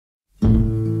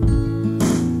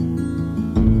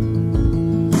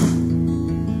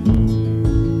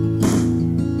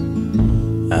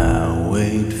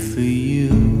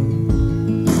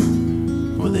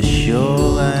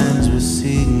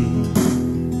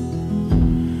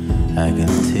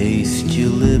taste your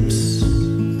lips,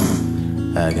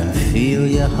 I can feel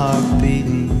your heart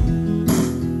beating,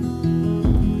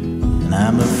 and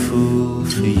I'm a fool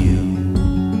for you.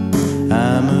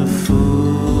 I'm a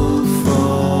fool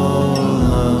for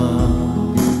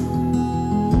love.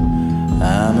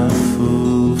 I'm a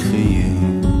fool for you.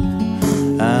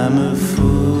 I'm a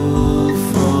fool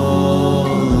for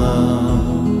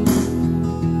love.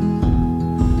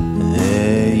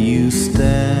 There you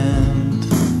stand,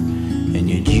 in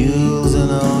your jewels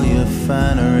and all your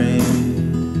finery,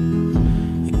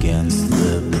 against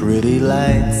the pretty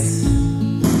lights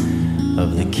of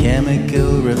the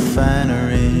chemical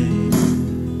refinery.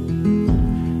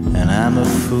 And I'm a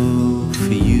fool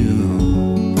for you.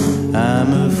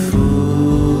 I'm a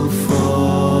fool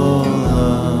for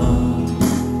love.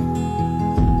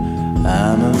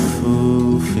 I'm a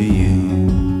fool for you.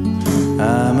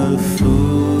 I'm a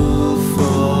fool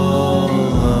for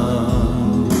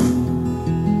love.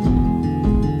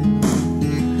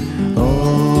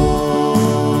 Oh,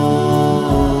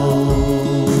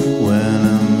 when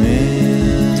I'm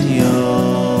in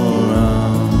your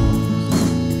arms.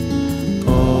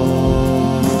 Oh,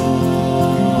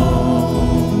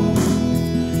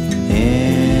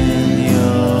 in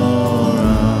your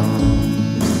arms.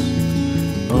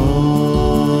 Oh,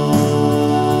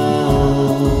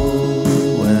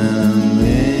 when I'm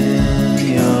in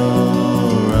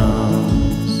your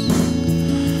arms.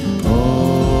 Oh,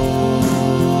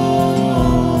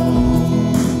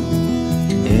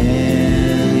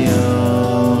 in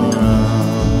your arms.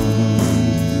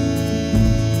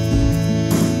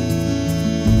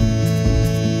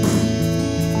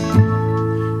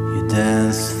 You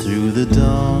dance through the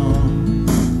dawn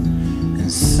in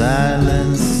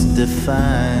silence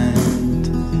defined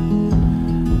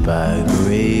by a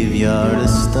graveyard of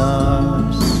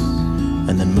stars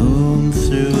and the moon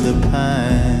through the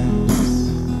pines.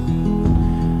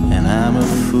 And I'm a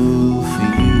fool for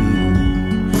you.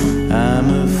 I'm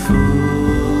a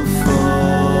fool for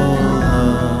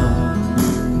love.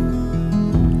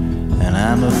 And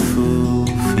I'm a fool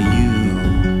for you.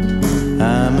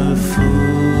 I'm a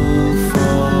fool for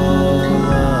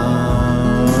love.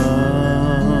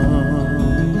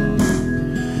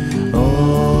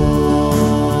 Oh,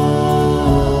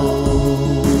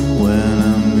 when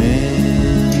I'm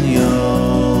in your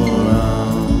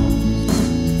arms.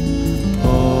 Oh,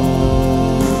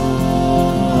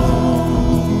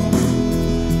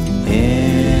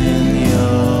 in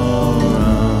your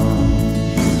arms.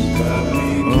 Got me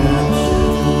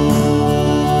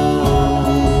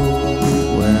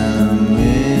when I'm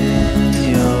in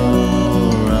your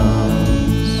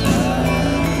arms.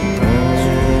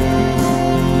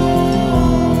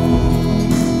 Oh,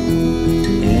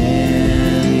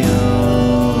 in your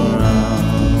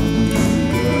arms.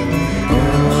 Oh,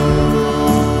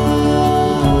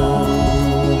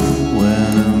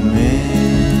 when I'm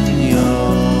in your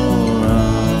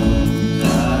arms.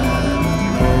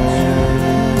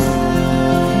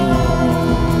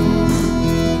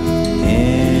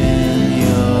 In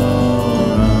your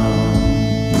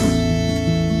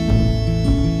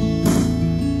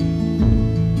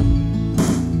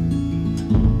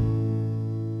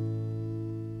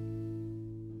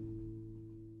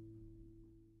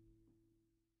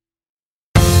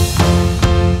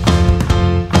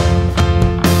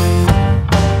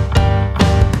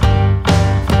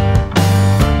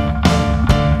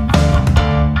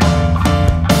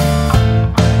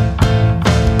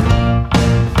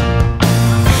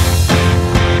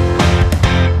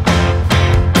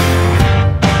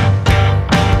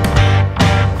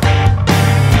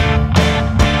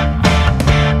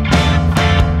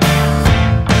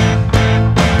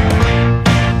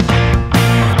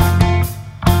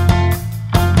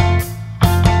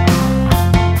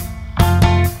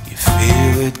You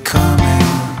feel it coming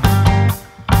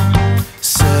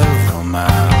several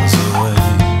miles away.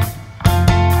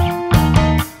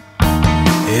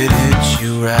 It hits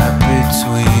you right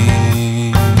between